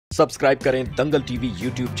Subscribe करें दंगल TV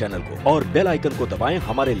YouTube channel को और बेल आइकन को दबाएं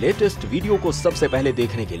हमारे लेटेस्ट वीडियो को सबसे पहले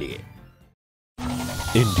देखने के लिए।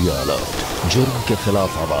 इंडिया अलर्ट, जुर्म के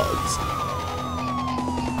खिलाफ आवाज।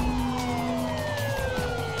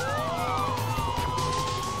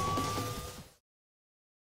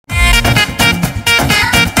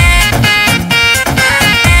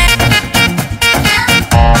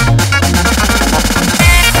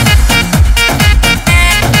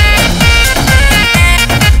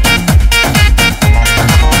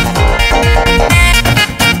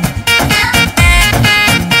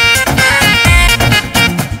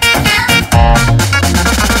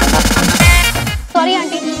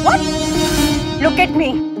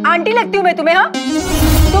 आंटी लगती हूँ मैं तुम्हें? हाँ,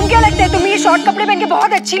 तुम क्या लगते हैं? तुम ये शॉर्ट कपड़े पहन के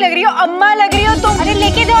बहुत अच्छी लग रही हो, अम्मा लग रही हो तुम। अरे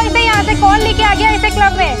लेके जाओ इसे यहाँ से। कौन लेके आ गया इसे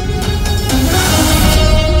क्लब में?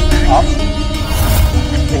 आप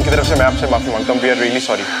इनकी तरफ से मैं आपसे माफी मांगता हूँ। We are really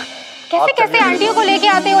sorry. कैसे कैसे आंटियों को लेके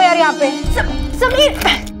आते हो यार यहाँ पे? समीर,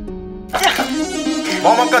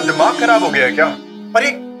 मॉम आपका दिमाग खराब हो गया है क्या? पर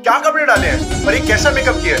ये क्या कपड़े डाले हैं? पर ये कैसा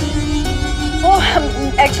मेकअप किया है? वो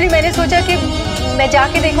एक्चुअली मैंने सोचा कि मैं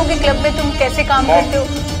जाके देखूं कि क्लब में तुम कैसे काम करते हो।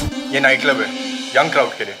 ये नाइट क्लब है, यंग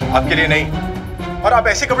क्राउड के लिए, आपके लिए नहीं। और आप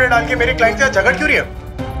ऐसे कपड़े डाल के मेरे क्लाइंट से झगड़ क्यों रही है?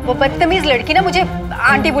 वो बदतमीज लड़की ना मुझे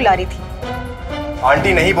आंटी बुला रही थी।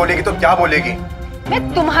 आंटी नहीं बोलेगी तो क्या बोलेगी?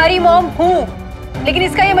 मैं तुम्हारी मॉम हूँ, लेकिन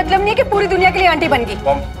इसका ये मतलब नहीं है कि पूरी दुनिया के लिए आंटी बन गई।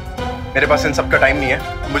 मॉम, मेरे पास इन सब का टाइम नहीं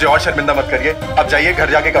है। मुझे और शर्मिंदा मत करिए। आप जाइए,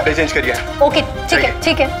 घर जाके कपड़े चेंज करिए। ओके,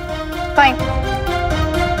 ठीक है, फाइन।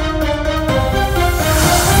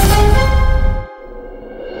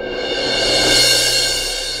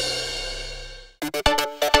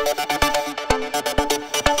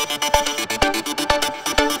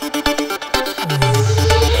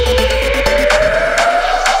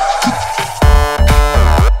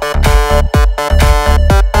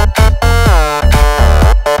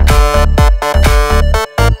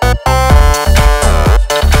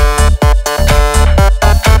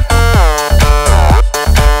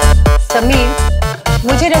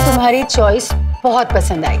 मुझे ना तुम्हारी चॉइस बहुत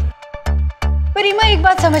पसंद आई, पर रीमा एक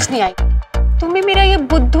बात समझ नहीं आई, तुम्हें मेरा ये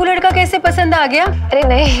बुद्धू लड़का कैसे पसंद आ गया? अरे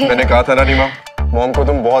नहीं, मैंने कहा था ना रीमा, मॉम को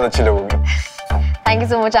तुम बहुत अच्छी लगोगी। Thank you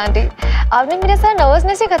so much aunty, आपने मेरे सारा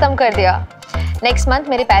नर्वसनेस ही खत्म कर दिया। नेक्स्ट मंथ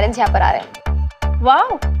मेरे पेरेंट्स यहाँ पर आ रहे हैं। वाह,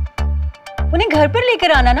 उन्हें घर पर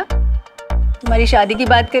लेकर आना ना, तुम्हारी शादी की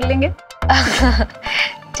बात कर लेंगे।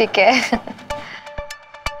 ठीक है।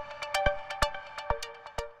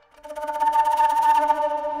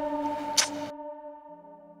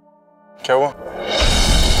 क्या हुआ?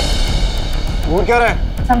 घूर क्या रहा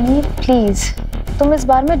है? समीर प्लीज, तुम इस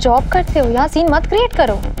बार में जॉब करते हो, यहाँ सीन मत क्रिएट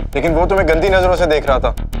करो। लेकिन वो तुम्हें गंदी नजरों से देख रहा था।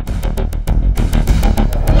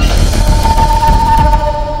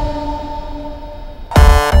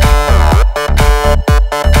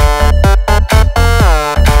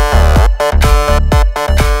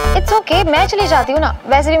 इट्स ओके, मैं चली जाती हूँ ना,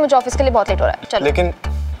 वैसे भी मुझे ऑफिस के लिए बहुत लेट हो रहा है। चलो। लेकिन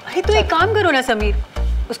अरे तो एक काम करो ना समीर,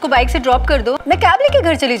 उसको बाइक से ड्रॉप कर दो, मैं कैब लेके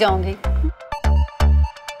घर चली जाऊंगी।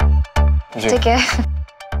 ठीक है,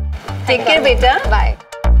 टेक केयर बेटा, बाय।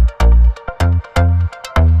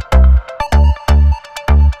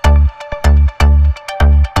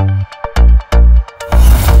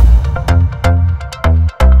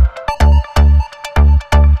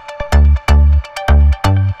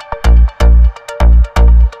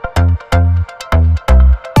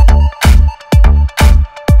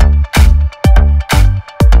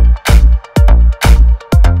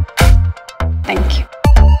 Thank you.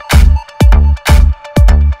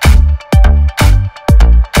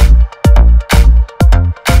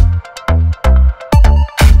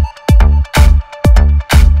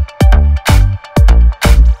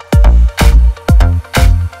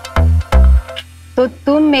 तो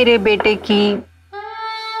तुम मेरे बेटे की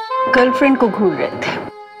गर्लफ्रेंड को घूर रहे थे?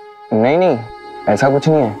 नहीं, ऐसा कुछ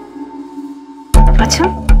नहीं है। अच्छा,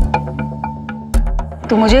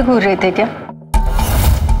 तुम मुझे घूर रहे थे क्या?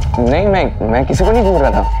 नहीं, मैं किसी को नहीं घूर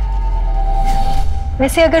रहा था।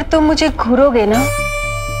 वैसे अगर तुम मुझे घूरोगे ना,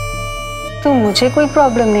 तो मुझे कोई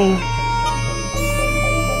प्रॉब्लम नहीं है,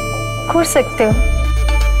 घूर सकते हो।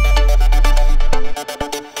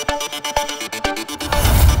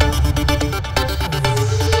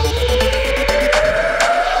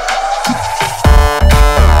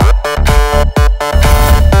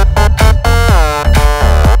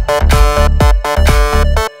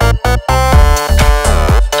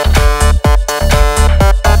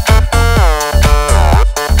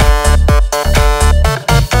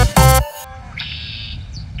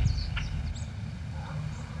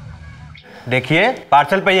 देखिए,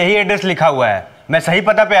 पार्सल पे यही एड्रेस लिखा हुआ है। मैं सही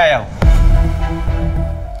पता पे आया हूँ।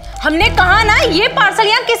 हमने कहा ना, ये पार्सल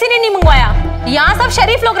यहाँ किसी ने नहीं मंगवाया। यहाँ सब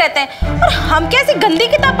शरीफ लोग रहते हैं और हम कैसी गंदी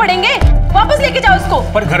किताब पढ़ेंगे। वापस लेके जाओ इसको।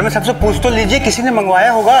 पर घर में सबसे पूछ तो लीजिए, किसी ने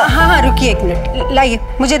मंगवाया होगा। हाँ हाँ रुकिए 1 मिनट, लाइए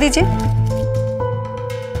मुझे दीजिए।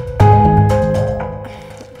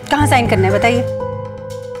 कहाँ साइन करना है बताइए।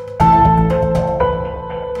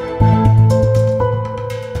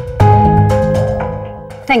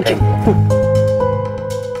 Thank you.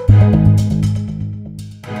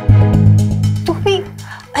 तू भी,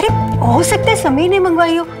 अरे हो सकता है समीर ने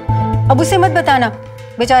मंगवाई हो। अब उसे मत बताना,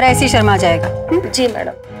 बेचारा ऐसे ही शर्मा जाएगा। जी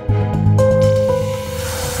मैडम।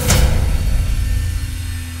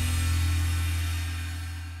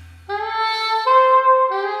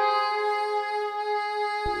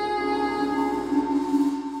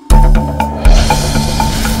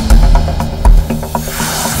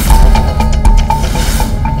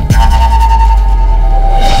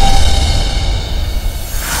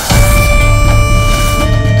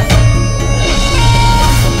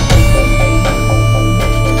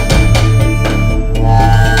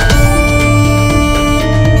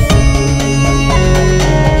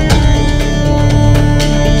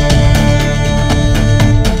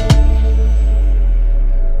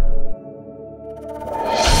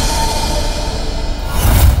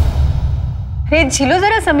 अरे झिलो,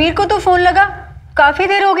 जरा समीर को तो फोन लगा, काफी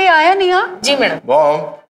देर हो गई, आया नहीं। हाँ जी मैडम। मॉम,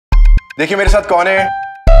 देखिए मेरे साथ कौन है।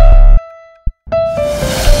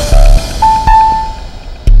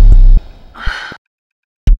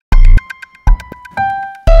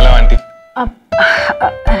 Hello aunty.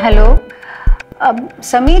 हेलो। अब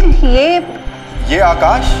समीर, ये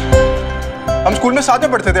आकाश, हम स्कूल में साथ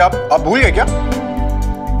में पढ़ते थे। आप भूल गए क्या?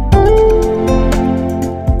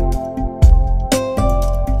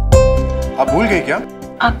 आप भूल गए क्या?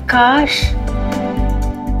 आकाश,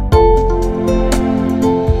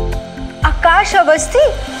 आकाश अवस्थी।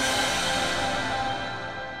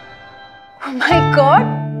 ओह माय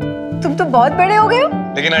गॉड, तुम तो बहुत बड़े हो गए हो।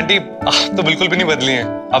 लेकिन आंटी, आप तो बिल्कुल भी नहीं बदली हैं।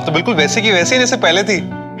 आप तो बिल्कुल वैसे की वैसे ही जैसे पहले थी।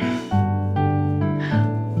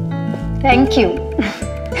 Thank you.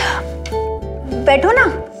 बैठो ना।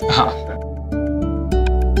 हाँ।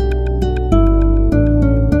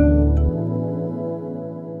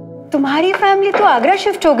 तुम्हारी फैमिली तो आगरा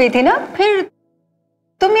शिफ्ट हो गई थी ना, फिर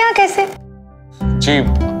तुम यहाँ कैसे? जी,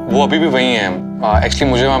 वो अभी भी वही हैं। एक्चुअली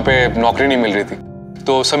मुझे वहाँ पे नौकरी नहीं मिल रही थी,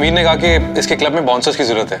 तो समीर ने कहा कि इसके क्लब में बाउंसर्स की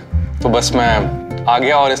जरूरत है, तो बस मैं आ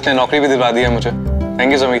गया और इसने नौकरी भी दिलवा दी है मुझे।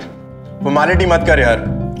 Thank you Sameer. फॉर्मेलिटी मत कर यार,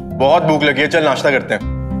 बहुत भूख लगी है, चल नाश्ता करते हैं।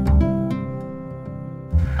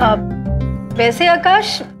 वैसे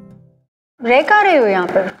आकाश, रह कहाँ रहे हो यहाँ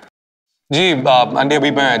पर? जी आंटी,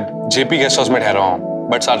 अभी मैं जेपी गेस्ट हाउस में ठहरा हूँ,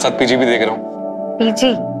 बट साथ साथ पीजी भी देख रहा हूँ।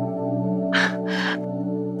 पीजी?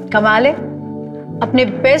 कमाल है, अपने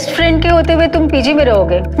बेस्ट फ्रेंड के होते हुए तुम पीजी में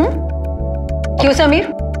रहोगे। क्यों समीर?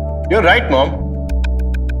 You're right, mom.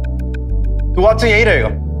 तू आज से यहीं रहेगा।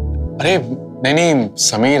 अरे नहीं नहीं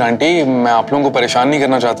समीर आंटी, मैं आप लोगों को परेशान नहीं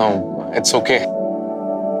करना चाहता हूँ। It's okay.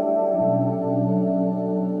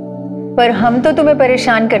 पर हम तो तुम्हें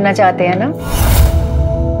परेशान करना चाहते हैं ना।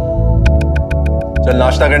 चल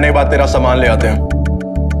नाश्ता करने के बाद तेरा सामान ले आते हैं।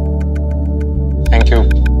 Thank you.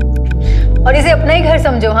 और इसे अपना ही घर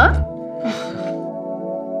समझो। हाँ,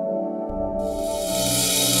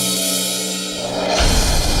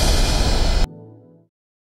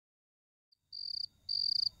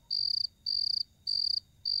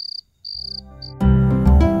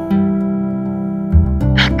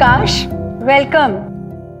 आकाश वेलकम।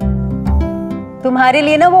 तुम्हारे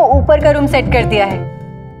लिए ना वो ऊपर का रूम सेट कर दिया है।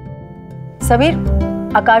 समीर,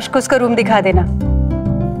 आकाश को उसका रूम दिखा देना,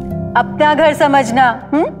 अपना घर समझना।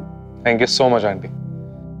 Thank you so much aunty.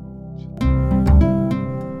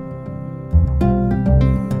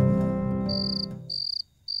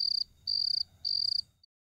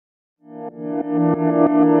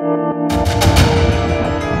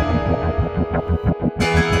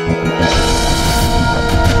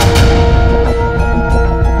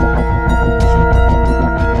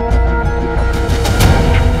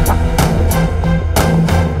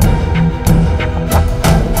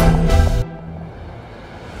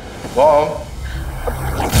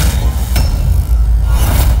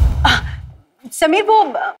 Sameer, वो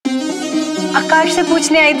आकाश से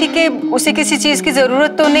पूछने आई थी कि उसे किसी चीज की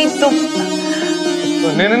जरूरत तो नहीं। तो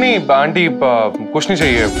नहीं नहीं नहीं आंटी, कुछ नहीं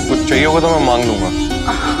चाहिए। कुछ चाहिए होगा तो मैं मांग लूंगा।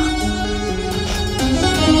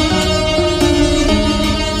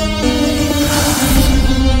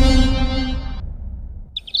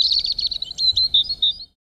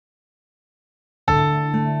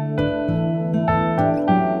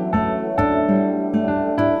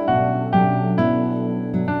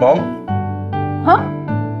 मॉम, हाँ,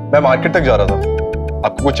 मैं मार्केट तक जा रहा था,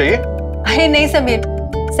 आपको कुछ चाहिए? अरे नहीं समीर,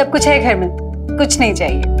 सब कुछ है घर में, कुछ नहीं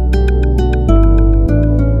चाहिए।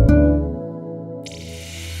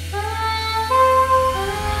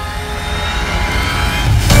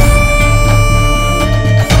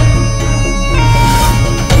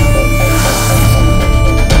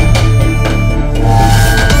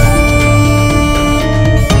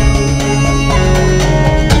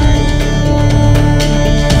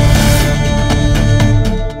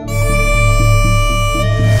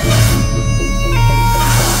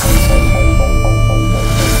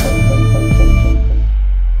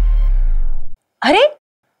 अरे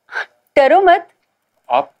डरो मत।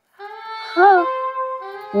 आप? हाँ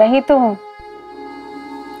मैं ही तो हूँ।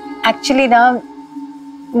 एक्चुअली ना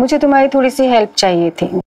मुझे तुम्हारी थोड़ी सी हेल्प चाहिए थी।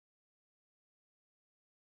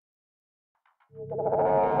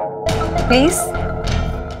 प्लीज।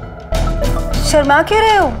 शर्मा क्यों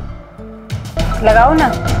रहे हो? लगाओ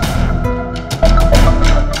ना।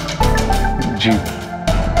 जी।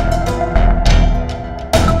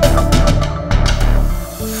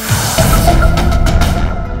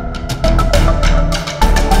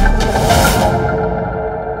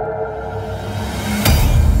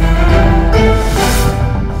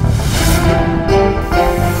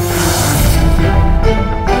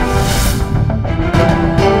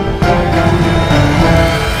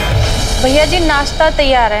 भैया जी नाश्ता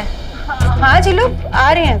तैयार है। हाँ जी लोग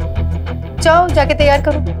आ रहे हैं, जाओ जाके तैयार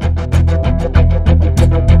करो।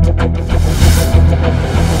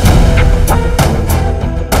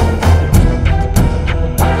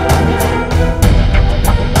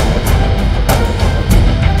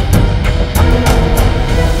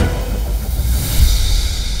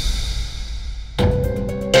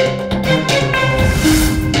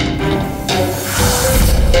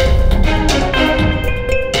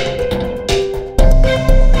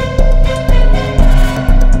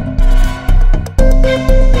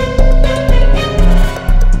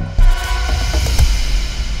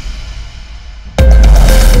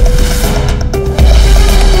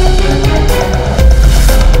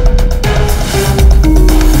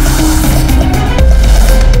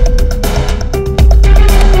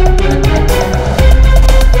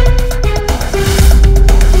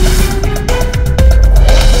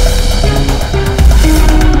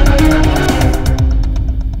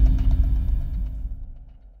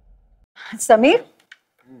 समीर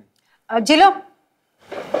जी लो।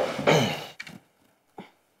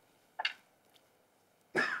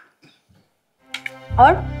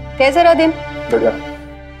 और कैसा रहा दिन? बढ़िया।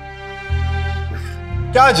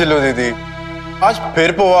 क्या जिलो दीदी, आज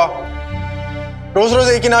फिर पोहा? रोज रोज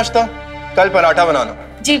एक ही नाश्ता, कल पराठा बनाना।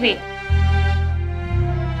 जी भी।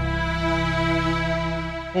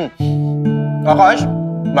 आकाश,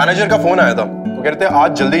 मैनेजर का फोन आया था, वो कहते हैं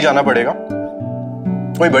आज जल्दी जाना पड़ेगा,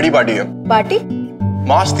 कोई बड़ी पार्टी है। पार्टी?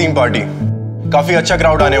 मास थीम पार्टी, काफी अच्छा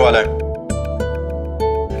क्राउड आने वाला है।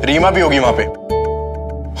 रीमा भी होगी वहां पे,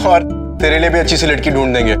 और तेरे लिए भी अच्छी सी लड़की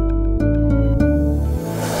ढूंढ देंगे।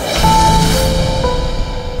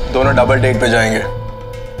 दोनों डबल डेट पे जाएंगे।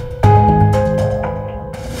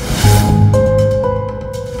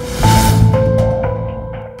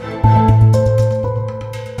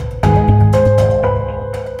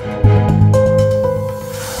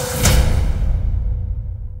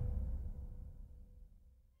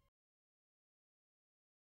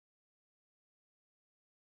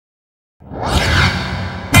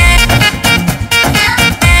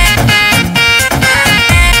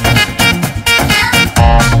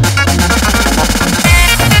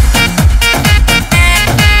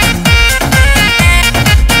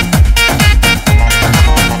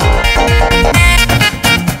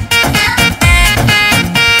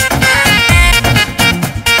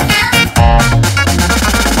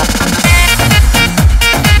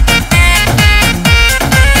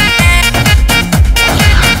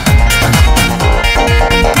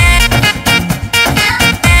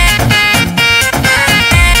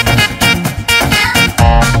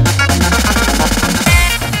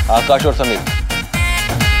 आकाश और समीर,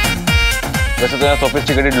 वैसे तो यहाँ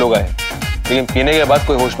सोफिस्टिकेटेड लोग आए, लेकिन पीने के बाद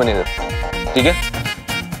कोई होश में नहीं रहता, ठीक है?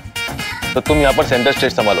 तो तुम यहाँ पर सेंटर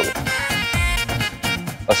स्टेज संभालोगे,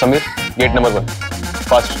 और Sameer gate number 1,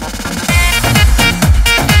 fast.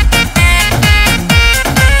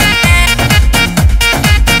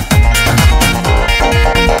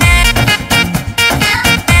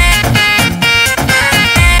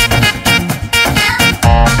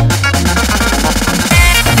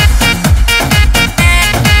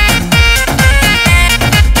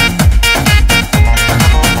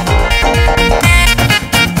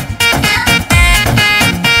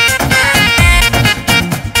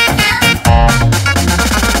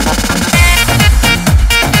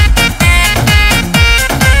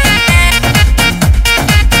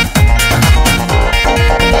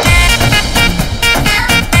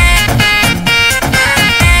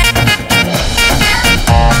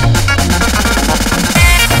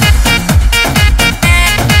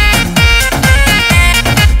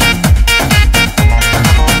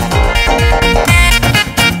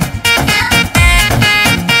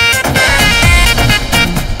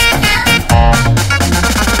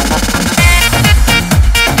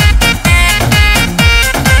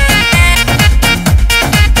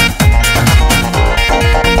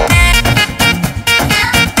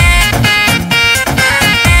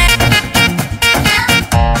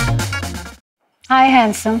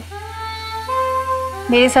 Handsome,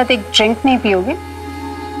 मेरे साथ एक ड्रिंक नहीं पियोगे?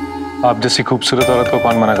 आप जैसी खूबसूरत औरत को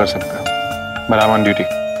कौन मना कर सकता है? But I am on duty.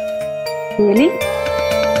 Really?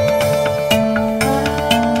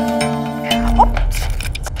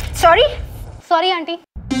 Sorry sorry aunty.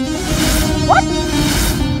 What?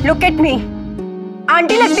 Look at me.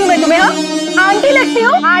 Aunty लगती हूँ मैं तुम्हें? हाँ, आंटी लगती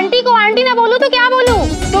हूँ? आंटी को आंटी ना बोलूं तो क्या बोलूं?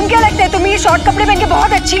 तुम क्या लगता है? तुम ये शॉर्ट कपड़े पहन के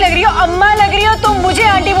बहुत अच्छी लग रही हो, अम्मा लग रही हो, तुम मुझे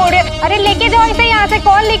आंटी बोल रहे हो? अरे लेके जाओ इसे यहाँ से।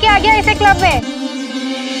 कौन लेके आ गया इसे क्लब में?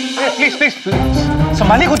 प्लीज प्लीज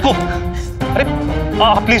संभालिए खुद को। अरे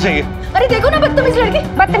आप प्लीज जाइए। अरे देखो ना बदतमीज लड़की।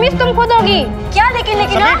 बदतमीज तुम खुद होगी। क्या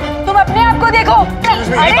लेकिन हाँ? तुम अपने आप को देखो।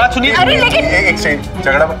 मेरी बात सुनिए। अरे लेकिन एक सेकंड,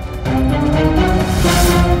 झगड़ा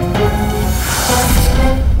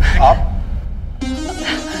आप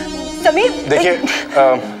समीर देखिए,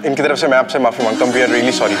 इनकी तरफ से मैं आपसे माफी मांगता हूँ। We are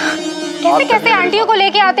really sorry. कैसे कैसे आंटियों को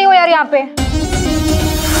लेके आते हो यार यहाँ पे?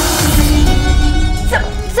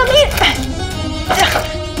 समीर,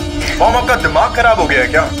 मॉम आपका दिमाग खराब हो गया है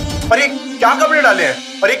क्या? और ये क्या कपड़े डाले हैं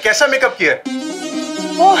और ये कैसा मेकअप किया है?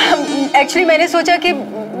 वो एक्चुअली मैंने सोचा कि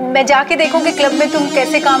मैं जाके देखूं कि क्लब में तुम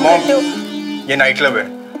कैसे काम करते हो। ये नाइट क्लब है,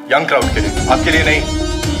 यंग क्राउड के लिए, आपके लिए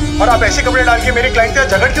नहीं। और आप ऐसे कपड़े डाल के मेरे क्लाइंट से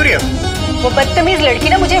झगड़ क्यों रही है? वो बदतमीज लड़की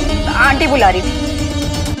ना मुझे आंटी बुला रही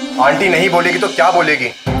थी। आंटी नहीं बोलेगी तो क्या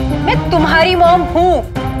बोलेगी? मैं तुम्हारी मॉम हूँ,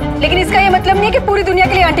 लेकिन इसका ये मतलब नहीं है कि पूरी दुनिया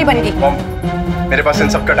के लिए आंटी बन गई। मॉम, मेरे पास इन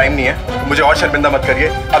सब का टाइम नहीं है, मुझे और शर्मिंदा मत करिए।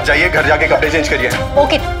 आप जाइए, घर जाके कपड़े चेंज करिए।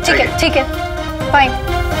 ओके ठीक है फाइन।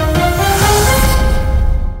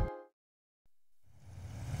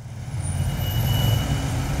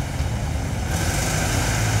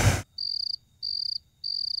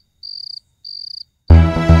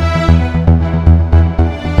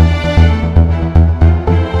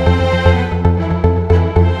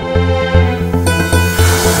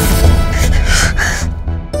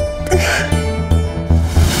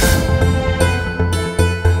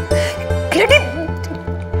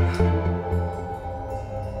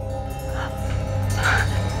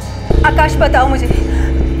 आकाश बताओ मुझे,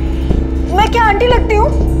 मैं क्या आंटी लगती हूँ?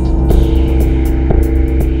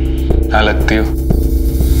 हाँ लगती हो,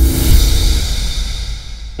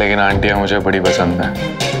 लेकिन आंटियां मुझे बड़ी पसंद है।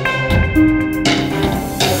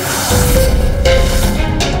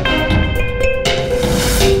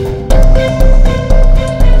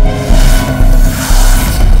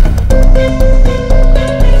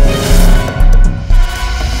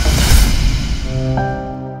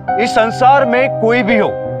 इस संसार में कोई भी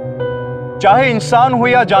हो, चाहे इंसान हो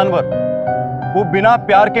या जानवर, वो बिना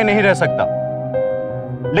प्यार के नहीं रह सकता।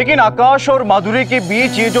 लेकिन आकाश और माधुरी के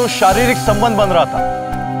बीच ये जो शारीरिक संबंध बन रहा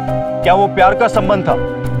था, क्या वो प्यार का संबंध था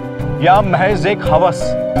या महज एक हवस?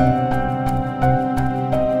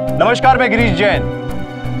 नमस्कार, मैं गिरीश जैन।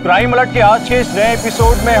 क्राइम अलर्ट के आज के इस नए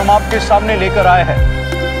एपिसोड में हम आपके सामने लेकर आए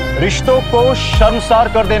हैं रिश्तों को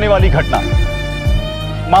शर्मसार कर देने वाली घटना।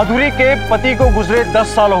 माधुरी के पति को गुजरे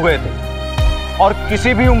 10 साल हो गए थे और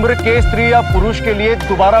किसी भी उम्र के स्त्री या पुरुष के लिए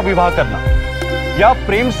दोबारा विवाह करना या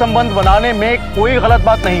प्रेम संबंध बनाने में कोई गलत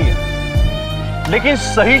बात नहीं है, लेकिन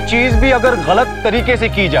सही चीज भी अगर गलत तरीके से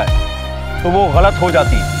की जाए तो वो गलत हो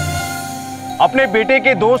जाती है। अपने बेटे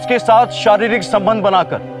के दोस्त के साथ शारीरिक संबंध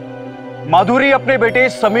बनाकर माधुरी अपने बेटे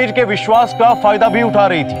समीर के विश्वास का फायदा भी उठा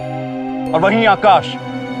रही थी, और वहीं आकाश,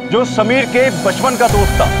 जो समीर के बचपन का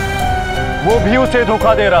दोस्त था, वो भी उसे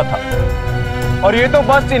धोखा दे रहा था। और ये तो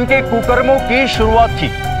बस इनके कुकर्मों की शुरुआत थी।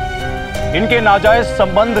 इनके नाजायज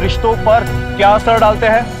संबंध रिश्तों पर क्या असर डालते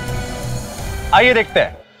हैं, आइए देखते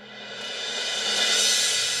हैं।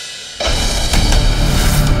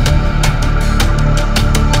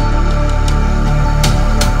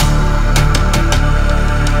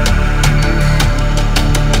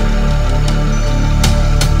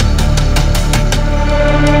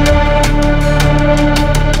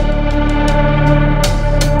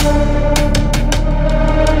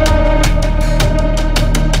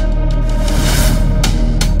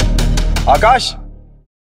 आकाश,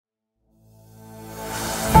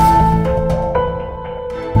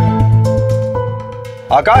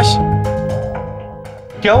 आकाश,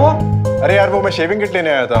 क्या हुआ? अरे यार, वो मैं शेविंग किट लेने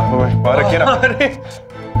आया था, वो वहां रखिए ना। अरे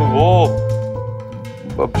वो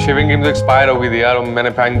शेविंग क्रीम तो एक्सपायर हो गई थी यार, मैंने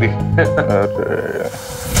फेंक दी। अरे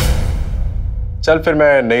चल फिर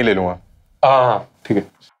मैं नहीं ले लूंगा। हाँ ठीक है।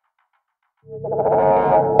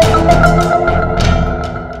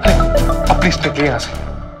 अब प्लीज निकलिए यहाँ से।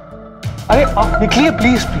 अरे आप निकलिए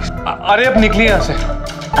प्लीज प्लीज। अरे अब निकलिए यहाँ से।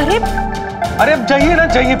 अरे अरे अब जाइए ना,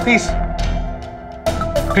 जाइए प्लीज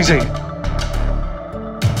प्लीज जाइए।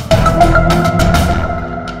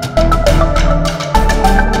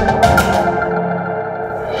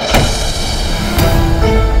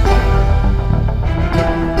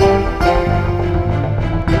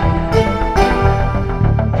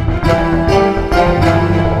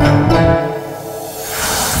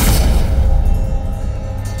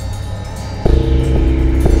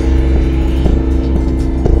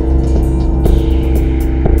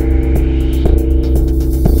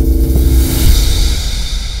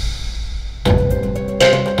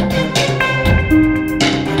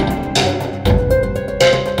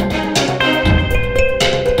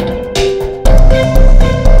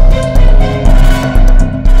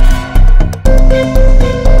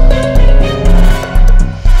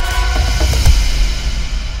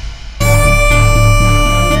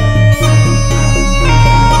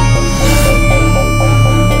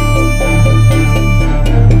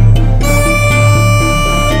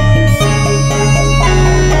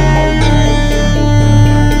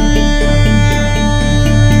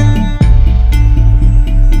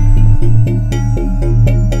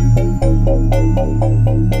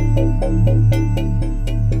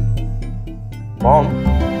 मॉम,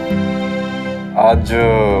 आज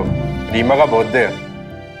रीमा का बर्थडे है,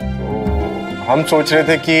 तो हम सोच रहे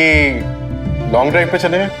थे कि लॉन्ग ड्राइव पे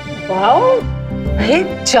चले। वाओ, भाई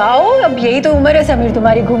जाओ, अब यही तो उम्र है समीर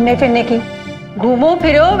तुम्हारी घूमने फिरने की। घूमो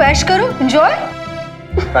फिरो, ऐश करो, एंजॉय।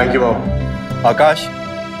 Thank you mom. आकाश,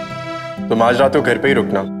 तुम आज रात को घर पे ही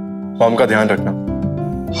रुकना, मॉम का ध्यान रखना।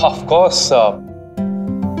 Of course.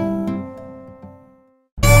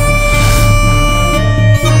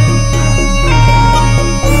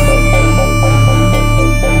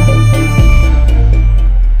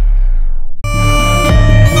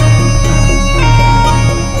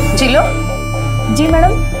 जिलो। जी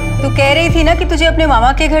मैडम। तू कह रही थी ना कि तुझे अपने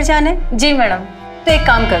मामा के घर जाना है? जी मैडम। तो एक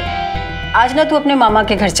काम कर, आज ना तू अपने मामा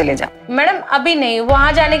के घर चले जा। मैडम अभी नहीं,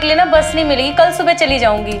 वहां जाने के लिए ना बस नहीं मिलेगी, कल सुबह चली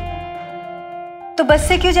जाऊंगी। तो बस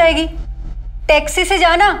से क्यों जाएगी? टैक्सी से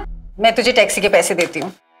जाना, मैं तुझे टैक्सी के पैसे देती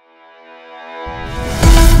हूँ।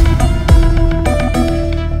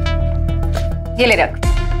 ये ले रख।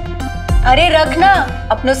 अरे रख ना,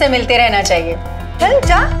 अपनों से मिलते रहना चाहिए। चल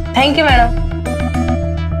जा। Thank you madam.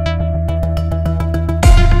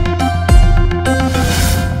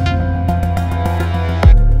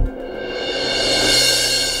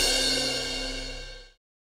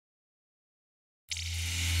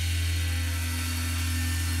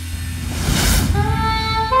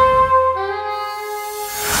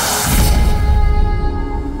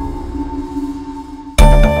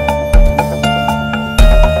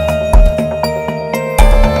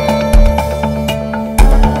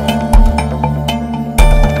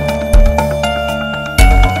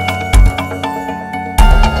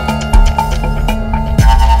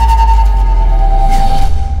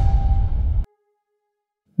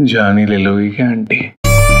 जान ही ले लोगी क्या आंटी?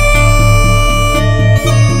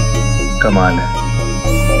 कमाल है,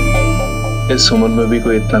 इस उम्र में भी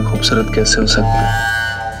कोई इतना खूबसूरत कैसे हो सकता है?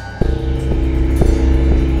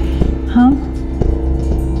 हाँ,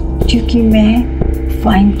 क्योंकि मैं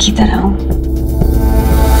वाइन की तरह हूँ।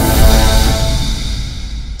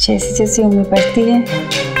 जैसे जैसे उम्र बढ़ती है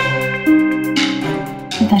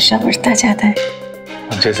नशा बढ़ता जाता है।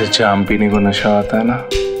 जैसे चाम पीने को नशा आता है ना,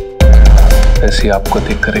 ऐसे आपको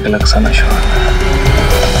देखकर एक अलग सा नशा आता है।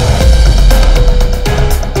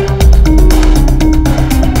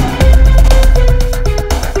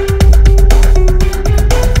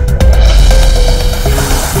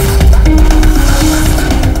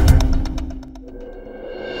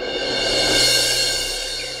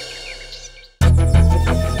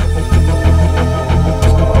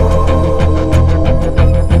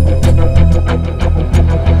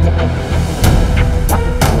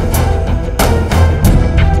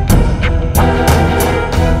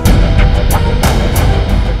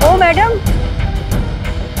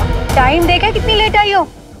 टाइम देखा कितनी लेट आई हो?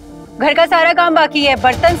 घर का सारा काम बाकी है,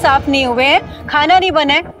 बर्तन साफ नहीं हुए हैं, खाना नहीं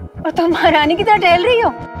बना है, और तुम महारानी की तरह टहल रही हो।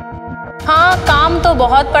 हाँ, काम तो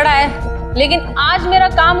बहुत पड़ा है, लेकिन आज मेरा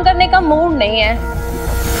काम करने का मूड नहीं है।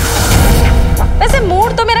 वैसे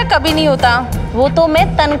मूड तो मेरा कभी नहीं होता, वो तो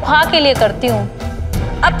मैं तनख्वाह के लिए करती हूँ।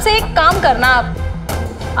 अब से एक काम करना, आप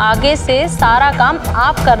आगे से सारा काम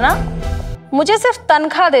आप करना, मुझे सिर्फ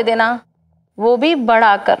तनख्वाह दे देना, वो भी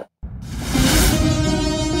बढ़ाकर।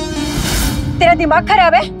 तेरा दिमाग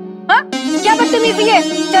खराब है? हाँ, क्या बदतमीजी है?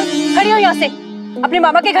 चल खड़ी हो यहाँ से। अपने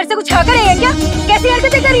मामा के घर से कुछ खाकर आई है क्या? कैसी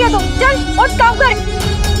हरकतें कर रही है तू? चल और काम कर।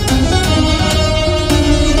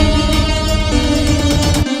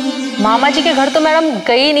 मामा जी के घर तो मैडम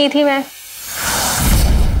गई नहीं थी मैं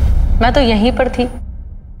तो यहीं पर थी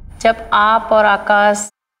जब आप और आकाश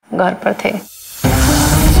घर पर थे।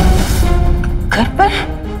 घर पर?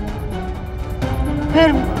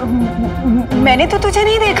 फिर मैंने तो तुझे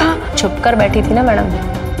नहीं देखा। छुप कर बैठी थी ना मैडम,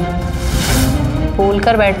 बोल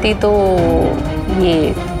कर बैठती तो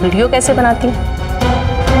ये वीडियो कैसे बनाती?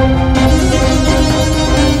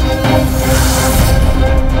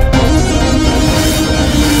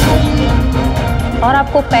 और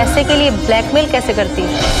आपको पैसे के लिए ब्लैकमेल कैसे करती?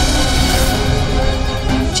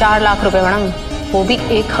 4 लाख रुपए मैडम, वो भी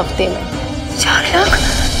 1 हफ्ते में। 4 लाख?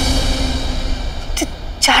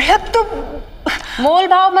 4 लाख तो मोल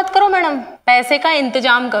भाव मत करो मैडम, पैसे का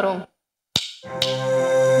इंतजाम करो।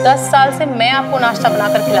 10 साल से मैं आपको नाश्ता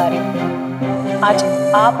बनाकर खिला रही हूँ, आज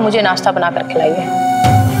आप मुझे नाश्ता बनाकर खिलाइए।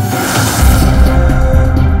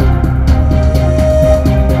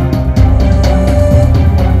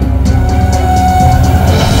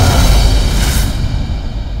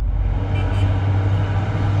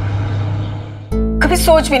 कभी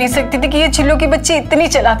सोच भी नहीं सकती थी कि ये चिल्लो की बच्ची इतनी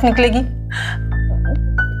चालाक निकलेगी।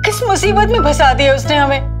 किस मुसीबत में फंसा दिया उसने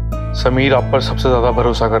हमें। समीर आप पर सबसे ज्यादा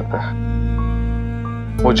भरोसा करता है,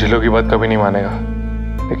 वो झिलो की बात कभी नहीं मानेगा,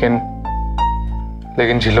 लेकिन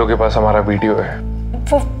लेकिन झीलों के पास हमारा वीडियो है।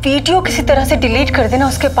 वो वीडियो किसी तरह से डिलीट कर देना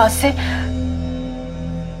उसके पास से,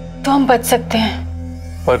 तो हम बच सकते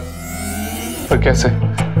हैं। पर कैसे?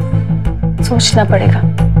 सोचना पड़ेगा,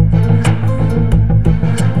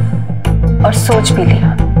 और सोच भी लिया।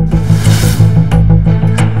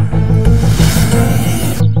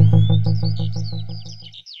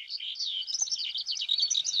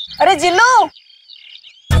 अरे जिल्लू,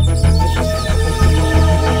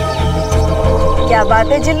 क्या बात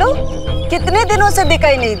है जिल्लू, कितने दिनों से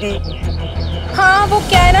दिखाई नहीं दी? हाँ वो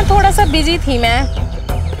क्या है ना, थोड़ा सा बिजी थी मैं।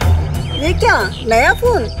 ये क्या नया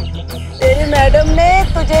फोन? तेरी मैडम ने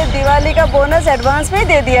तुझे दिवाली का बोनस एडवांस में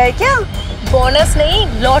दे दिया है क्या? बोनस नहीं,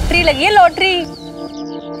 लॉटरी लगी है, लॉटरी।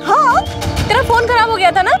 हाँ तेरा फोन खराब हो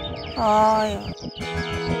गया था ना? हाँ।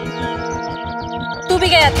 तू भी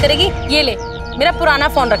क्या याद करेगी? ये ले, मेरा पुराना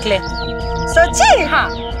फोन रख ले। सच्ची? हाँ,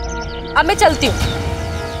 अब मैं चलती हूँ।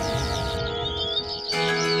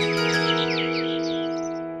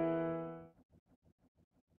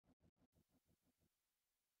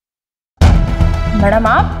 मैडम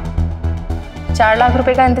आप 4 लाख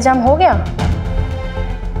रुपए का इंतजाम हो गया?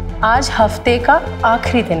 आज हफ्ते का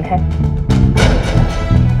आखिरी दिन है।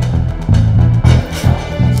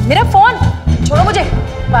 मेरा फोन छोड़ो मुझे।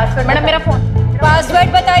 पासवर्ड मैडम, मेरा फोन।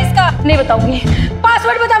 पासवर्ड बता इसका। नहीं बताऊंगी।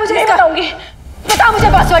 पासवर्ड बता मुझे। नहीं इसका बताऊंगी। बता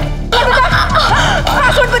मुझे पासवर्ड।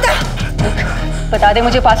 पासवर्ड बता। बता दे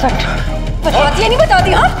मुझे पासवर्ड। बताती है नहीं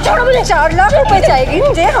बताती? हाँ छोड़ो मुझे। 4 लाख रुपए चाहिए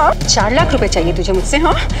मुझे। हाँ 4 लाख रुपए चाहिए तुझे मुझसे?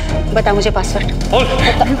 हाँ बता मुझे पासवर्ड।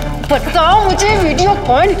 बताओ मुझे, वीडियो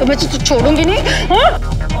कॉल तो मैं तुझे छोड़ूंगी नहीं। हाँ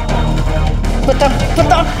बता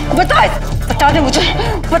बता बता बता दे मुझे,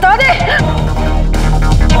 बता दे।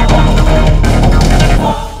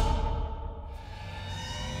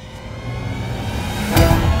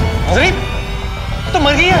 माधुरी, तो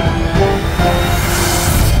मर गई है।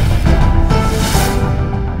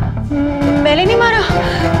 मैंने नहीं मारा।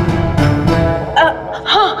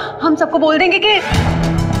 हाँ हम सबको बोल देंगे कि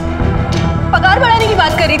पगार बढ़ाने की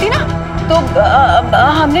बात कर रही थी ना, तो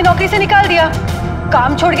हमने नौकरी से निकाल दिया,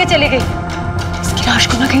 काम छोड़ के चले गए। इसकी लाश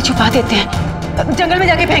को ना कहीं छुपा देते हैं, जंगल में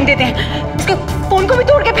जाके फेंक देते हैं, इसके फोन को भी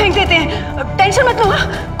तोड़ के फेंक देते हैं। टेंशन मत लो,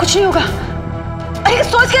 कुछ नहीं होगा। अरे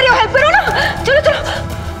सोच कर रहे हो, हेल्प करो ना। चलो चलो।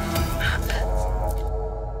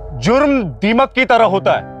 जुर्म दीमक की तरह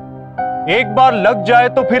होता है, एक बार लग जाए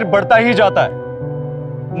तो फिर बढ़ता ही जाता है।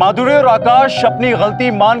 माधुरी और आकाश अपनी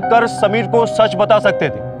गलती मानकर समीर को सच बता सकते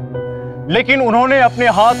थे, लेकिन उन्होंने अपने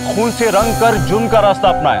हाथ खून से रंग कर जुर्म का रास्ता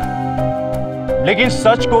अपनाया। लेकिन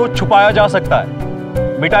सच को छुपाया जा सकता है,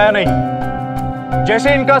 मिटाया नहीं।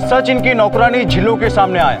 जैसे इनका सच इनकी नौकरानी झीलों के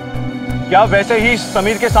सामने आया, क्या वैसे ही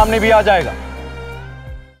समीर के सामने भी आ जाएगा?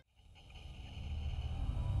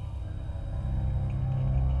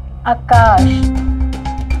 आकाश,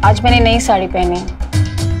 आज मैंने नई साड़ी पहनी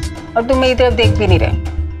और तुम मेरी तरफ देख भी नहीं रहे।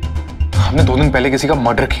 हमने 2 दिन पहले किसी का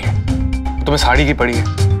मर्डर किया, तुम्हें साड़ी की पड़ी है।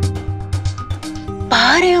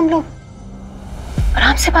 बाहर हैं हम लोग,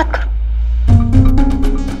 आराम से बात करो।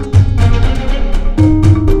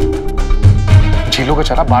 झीलों का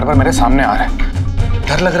चेहरा बार बार मेरे सामने आ रहा है,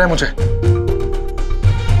 डर लग रहा है मुझे।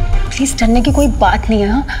 प्लीज डरने की कोई बात नहीं है।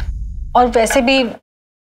 हाँ? और वैसे भी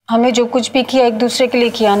हमने जो कुछ भी किया एक दूसरे के लिए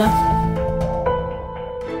किया ना।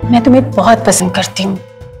 मैं तुम्हें बहुत पसंद करती हूँ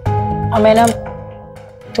और मैं ना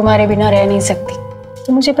तुम्हारे बिना रह नहीं सकती।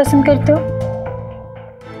 तुम मुझे पसंद करते हो?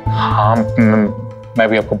 हाँ मैं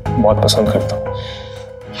भी आपको बहुत पसंद करता हूँ।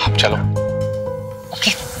 अब चलो।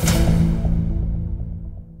 ओके।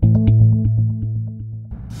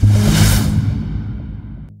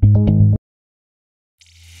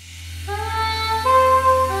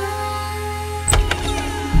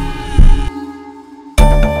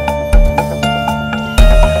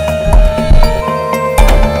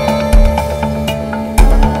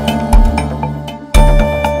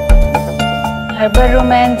 हर्बल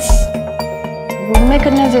रोमांस रूम में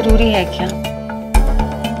करना जरूरी है क्या?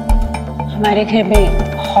 हमारे घर में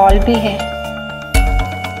हॉल भी है,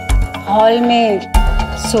 हॉल में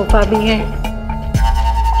सोफा भी है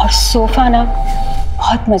और सोफा ना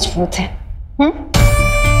बहुत मजबूत है।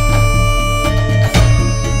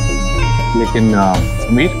 लेकिन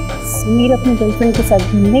समीर अपनी गर्लफ्रेंड के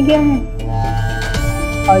साथ घूमने गया है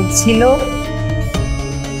और झीलों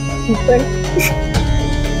ऊपर।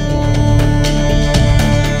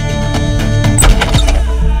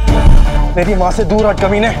 मेरी माँ से दूर हट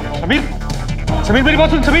कमीने। समीर, समीर मेरी बात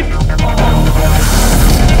सुन। समीर,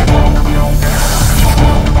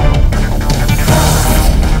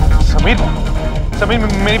 समीर, समीर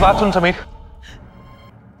मेरी बात सुन। समीर,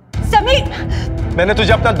 समीर, मैंने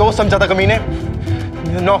तुझे अपना दोस्त समझा था कमीने,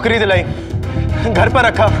 नौकरी दिलाई, घर पर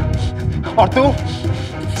रखा और तू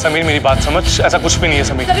समीर मेरी बात समझ, ऐसा कुछ भी नहीं है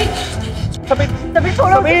समीर। समीर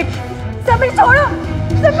छोड़ो, समीर छोड़ो,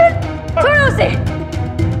 समीर छोड़ो उसे।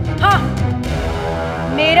 हाँ,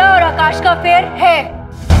 मेरा और आकाश का अफेयर है,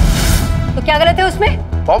 तो क्या गलत है उसमें?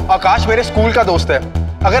 मॉम, आकाश मेरे स्कूल का दोस्त है।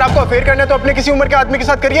 अगर आपको अफेयर करना है तो अपने किसी उम्र के आदमी के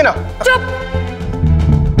साथ करिए ना। चुप!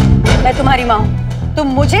 मैं तुम्हारी माँ हूँ, तुम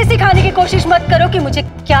मुझे सिखाने की कोशिश मत करो कि मुझे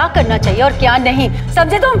क्या करना चाहिए और क्या नहीं,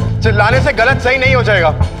 समझे तुम? चिल्लाने से गलत सही नहीं हो जाएगा।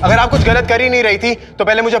 अगर आप कुछ गलत कर ही नहीं रही थी तो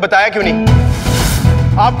पहले मुझे बताया क्यों नहीं?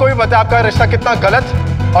 आपको भी पता है आपका रिश्ता कितना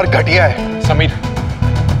गलत और घटिया है। समीर,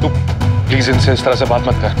 तू प्लीज इनसे इस तरह से बात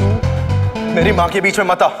मत कर। मेरी माँ के बीच में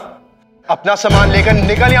मत आ। अपना सामान लेकर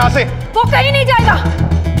निकल यहाँ से। वो कहीं नहीं जाएगा।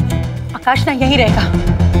 आकाश ना यहीं रहेगा।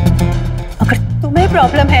 अगर तुम्हें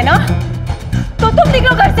प्रॉब्लम है ना तो तुम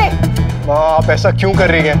निकलो घर से। माँ, आप ऐसा क्यों कर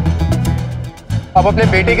रही हैं? आप अपने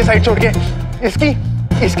बेटे की साइड छोड़ के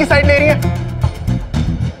इसकी साइड ले रही हैं।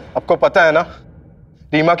 आपको पता है ना,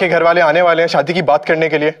 रीमा के घर वाले आने वाले हैं शादी की बात करने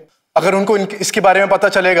के लिए। अगर उनको इसके बारे में पता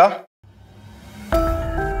चलेगा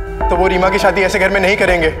तो वो रीमा की शादी ऐसे घर में नहीं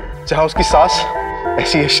करेंगे जहां उसकी सास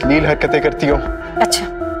ऐसी अश्लील हरकतें करती हो। अच्छा,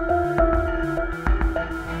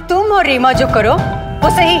 तुम और रीमा जो करो वो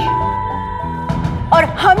सही और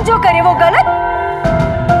हम जो करें वो गलत,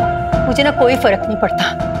 मुझे ना कोई फर्क नहीं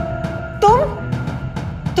पड़ता।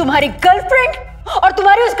 तुम्हारी गर्लफ्रेंड और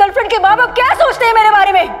तुम्हारी उस गर्लफ्रेंड के माँ बाप क्या सोचते हैं मेरे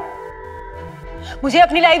बारे में? मुझे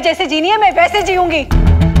अपनी लाइफ जैसे जीनी है मैं वैसे जीऊंगी।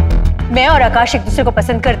 मैं और आकाश एक दूसरे को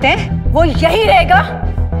पसंद करते हैं, वो यही रहेगा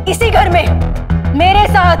इसी घर में मेरे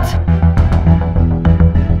साथ।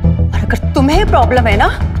 और अगर तुम्हें प्रॉब्लम है ना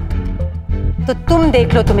तो तुम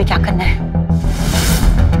देख लो तुम्हें क्या करना है।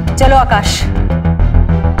 चलो आकाश।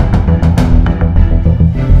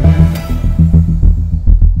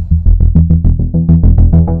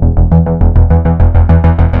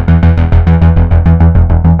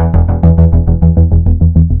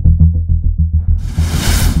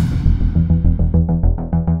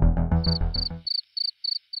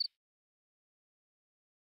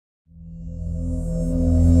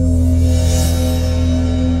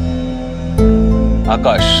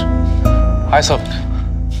 आकाश, हाय सब।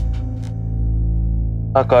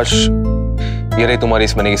 आकाश, ये रही तुम्हारी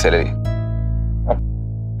इस महीने की सैलरी।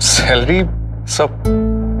 सैलरी सब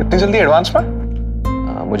इतनी जल्दी एडवांस में?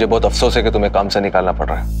 मुझे बहुत अफसोस है कि तुम्हें काम से निकालना पड़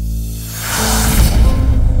रहा है।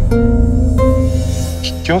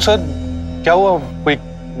 क्यों सर, क्या हुआ? कोई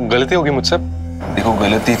गलती होगी मुझसे? देखो,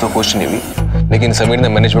 गलती तो कुछ नहीं हुई, लेकिन समीर ने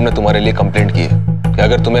मैनेजमेंट में तुम्हारे लिए कंप्लेंट की है कि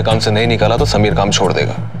अगर तुम्हें काम से नहीं निकाला तो समीर काम छोड़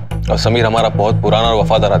देगा। और समीर हमारा बहुत पुराना और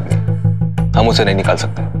वफादार आदमी है, हम उसे नहीं निकाल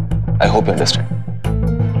सकते। I hope you understand.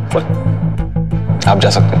 आप जा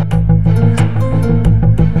सकते हैं।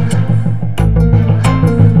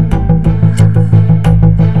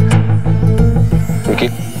 विकी,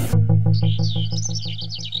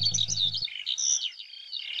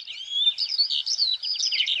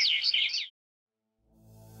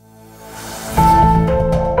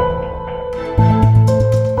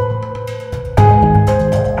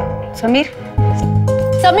 समीर,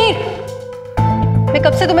 समीर, मैं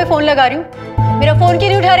कब से तुम्हें फोन लगा रही हूँ, मेरा फोन क्यों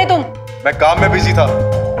नहीं उठा रहे तुम? मैं काम में बिजी था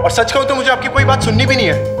और सच कहूं तो मुझे आपकी कोई बात सुननी भी नहीं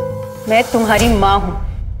है। मैं तुम्हारी माँ हूँ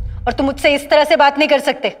और तुम मुझसे इस तरह से बात नहीं कर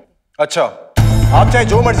सकते। अच्छा, आप चाहे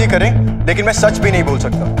जो मर्जी करें लेकिन मैं सच भी नहीं बोल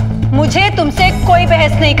सकता। मुझे तुमसे कोई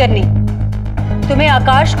बहस नहीं करनी। तुम्हें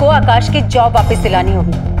आकाश को आकाश की जॉब वापस दिलानी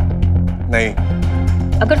होगी। नहीं।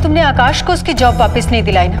 अगर तुमने आकाश को उसकी जॉब वापस नहीं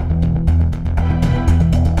दिलाई ना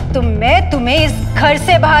तो मैं तुम्हें इस घर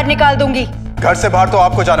से बाहर निकाल दूंगी। घर से बाहर तो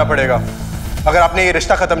आपको जाना पड़ेगा अगर आपने ये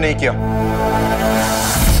रिश्ता खत्म नहीं किया।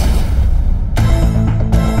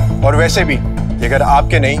 और वैसे भी ये घर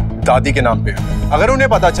आपके नहीं, दादी के नाम पे है। अगर उन्हें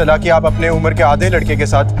पता चला कि आप अपने उम्र के आधे लड़के के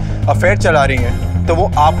साथ अफेयर चला रही हैं तो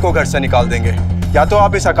वो आपको घर से निकाल देंगे। या तो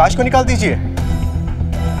आप इस आकाश को निकाल दीजिए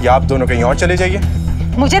या आप दोनों कहीं और चले जाइए।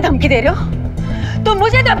 मुझे धमकी दे रहे हो? तुम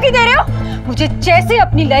मुझे धमकी दे रहे हो? मुझे जैसे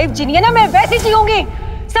अपनी लाइफ जीनी है ना मैं वैसे जीऊंगी,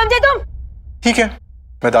 समझे तुम? ठीक है,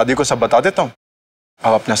 मैं दादी को सब बता देता हूँ।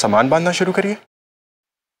 आप अपना सामान बांधना शुरू करिए।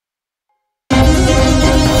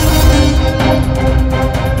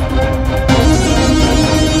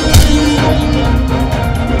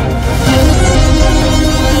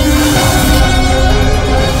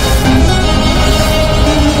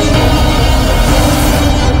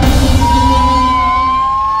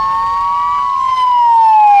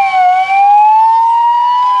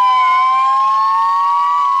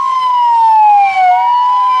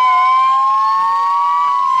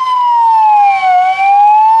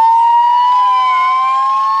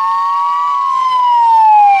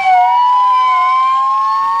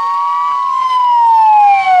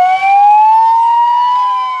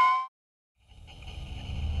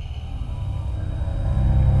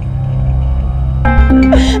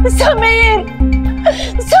 समीर,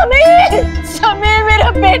 समीर, समीर मेरा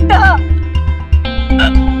बेटा।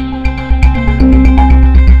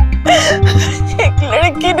 एक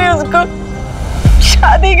लड़की ने उसको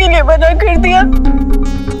शादी के लिए मना कर दिया,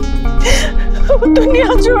 वो दुनिया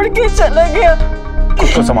छोड़ के चला गया। खुद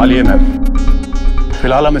को संभालिए मैम,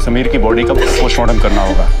 फिलहाल हमें समीर की बॉडी का पोस्टमार्टम करना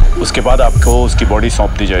होगा, उसके बाद आपको उसकी बॉडी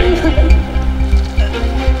सौंप दी जाएगी।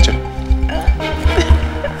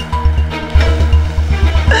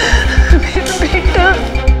 बेटा,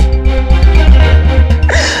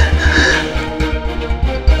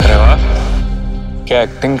 अरे वाह, क्या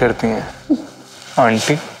एक्टिंग करती हैं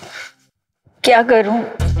आंटी। क्या करूं,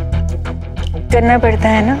 करना पड़ता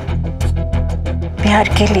है ना प्यार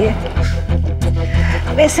के लिए।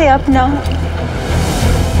 वैसे अब ना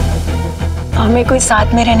हमें कोई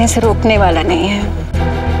साथ में रहने से रोकने वाला नहीं है,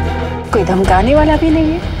 कोई धमकाने वाला भी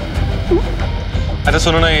नहीं है। अच्छा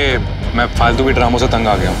सुनो ना, ये मैं फालतू के ड्रामों से तंग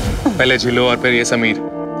आ गया हूँ। पहले झिलो और फिर ये समीर।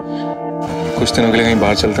 कुछ दिनों के लिए कहीं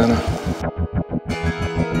बाहर चलते हैं ना।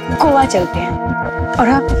 गोवा चलते हैं और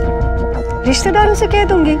आप रिश्तेदारों से कह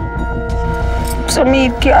दूंगी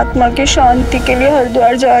समीर की आत्मा की शांति के लिए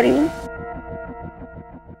हरिद्वार जा रही हूँ।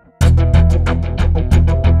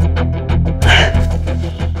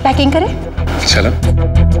 पैकिंग करें? चलो।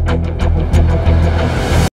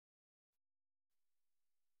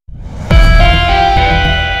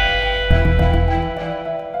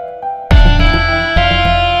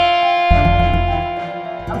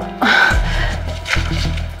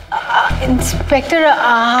 इंस्पेक्टर,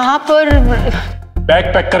 आप और बैग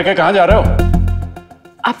पैक करके कहाँ जा रहे हो?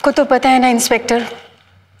 आपको तो पता है ना इंस्पेक्टर,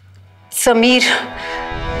 समीर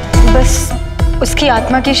बस उसकी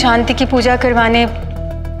आत्मा की शांति की पूजा करवाने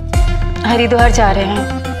हरिद्वार जा रहे हैं।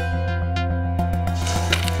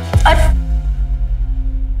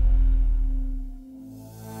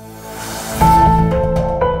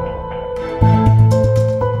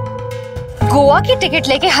 गोवा की टिकट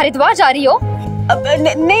लेके हरिद्वार जा रही हो?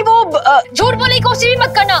 नहीं, वो झूठ बोलने की कोशिश भी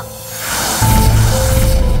मत करना।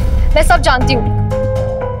 मैं सब जानती हूँ।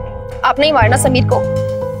 आपने ही मारना समीर को,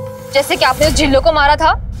 जैसे कि आपने उस झिल्लो को मारा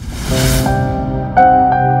था।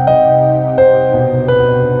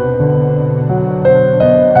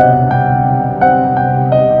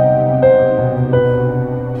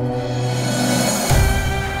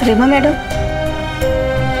 रीमा मैडम,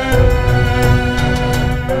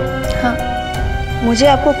 हाँ, मुझे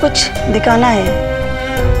आपको कुछ दिखाना है।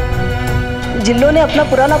 जिल्लो ने अपना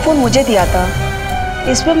पुराना फोन मुझे दिया था,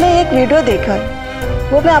 इसमें मैं एक वीडियो देखा है,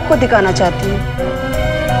 वो मैं आपको दिखाना चाहती हूँ।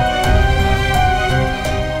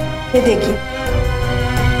 ये देखिए।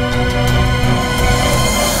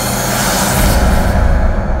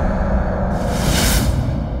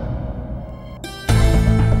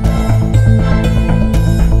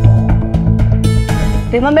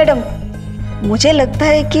 रीमा मैडम, मुझे लगता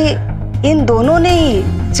है कि इन दोनों ने ही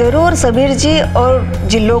जरूर समीर जी और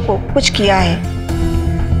जिल्लो को कुछ किया है।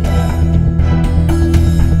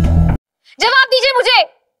 जवाब दीजिए मुझे,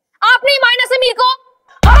 आपने ही मारा समीर को?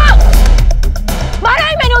 हाँ, मारा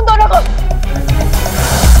है मैंने उन दोनों को।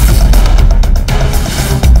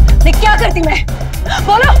 नहीं, क्या करती मैं,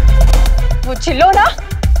 बोलो। वो जिल्लो ना,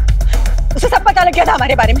 उसे सब पता लग गया था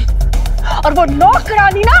हमारे बारे में, और वो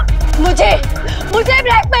नौकरानी ना मुझे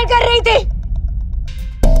ब्लैकमेल कर रही थी।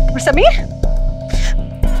 और समीर,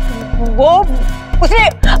 वो उसने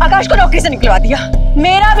आकाश को नौकरी से निकलवा दिया।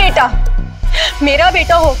 मेरा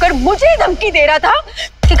बेटा होकर मुझे धमकी दे रहा था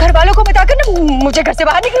कि घर वालों को बताकर ना मुझे घर से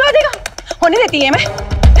बाहर निकलवा देगा। होने देती है मैं,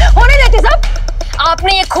 होने देती सब।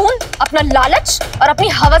 आपने ये खून अपना लालच और अपनी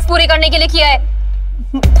हवस पूरी करने के लिए किया है।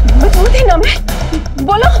 मजबूर थी ना मैं,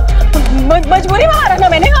 बोलो, मजबूरी में मारा ना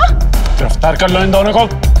मैंने। हाँ, गिरफ्तार कर लो इन दोनों को।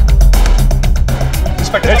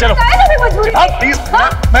 इंस्पेक्टर चलो। हाँ प्लीज,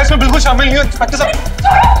 मैं इसमें बिल्कुल शामिल नहीं हूँ इंस्पेक्टर साहब।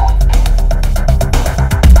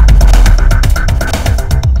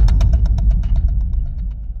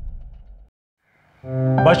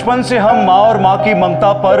 बचपन से हम माँ और माँ की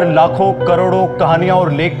ममता पर लाखों करोड़ों कहानियां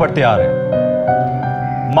और लेख पढ़ते आ रहे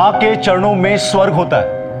हैं। माँ के चरणों में स्वर्ग होता है,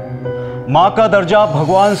 माँ का दर्जा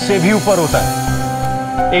भगवान से भी ऊपर होता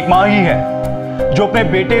है। एक माँ ही है जो अपने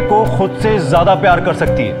बेटे को खुद से ज्यादा प्यार कर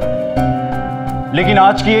सकती है। लेकिन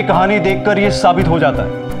आज की ये कहानी देखकर यह साबित हो जाता है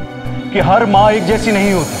कि हर माँ एक जैसी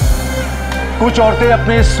नहीं होती। कुछ औरतें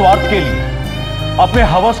अपने स्वार्थ के लिए, अपने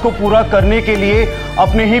हवस को पूरा करने के लिए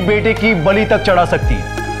अपने ही बेटे की बलि तक चढ़ा सकती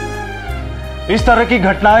है। इस तरह की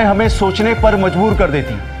घटनाएं हमें सोचने पर मजबूर कर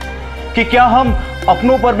देती कि क्या हम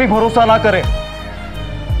अपनों पर भी भरोसा ना करें।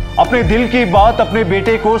 अपने दिल की बात अपने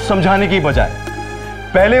बेटे को समझाने की बजाय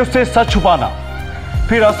पहले उससे सच छुपाना,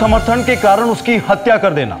 फिर असमर्थन के कारण उसकी हत्या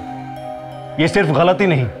कर देना। ये सिर्फ गलती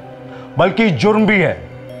नहीं बल्कि जुर्म भी है।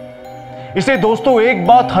 इसे दोस्तों एक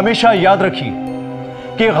बात हमेशा याद रखिए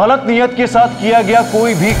कि गलत नियत के साथ किया गया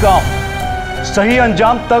कोई भी काम सही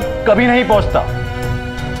अंजाम तक कभी नहीं पहुंचता।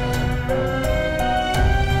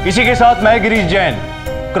 इसी के साथ मैं गिरीश जैन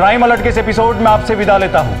क्राइम अलर्ट के इस एपिसोड में आपसे विदा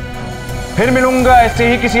लेता हूं। फिर मिलूंगा ऐसे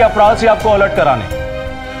ही किसी अपराध से आपको अलर्ट कराने।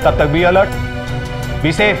 तब तक be alert,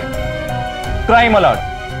 be safe. Crime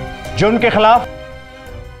alert, जुर्म के खिलाफ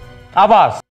आवाज।